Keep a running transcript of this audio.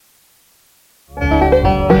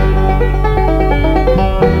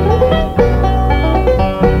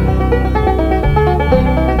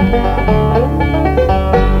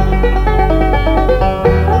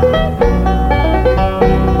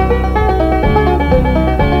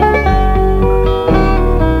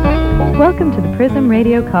Prism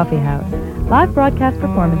Radio Coffeehouse, live broadcast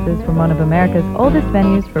performances from one of America's oldest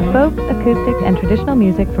venues for folk, acoustic, and traditional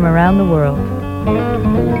music from around the world.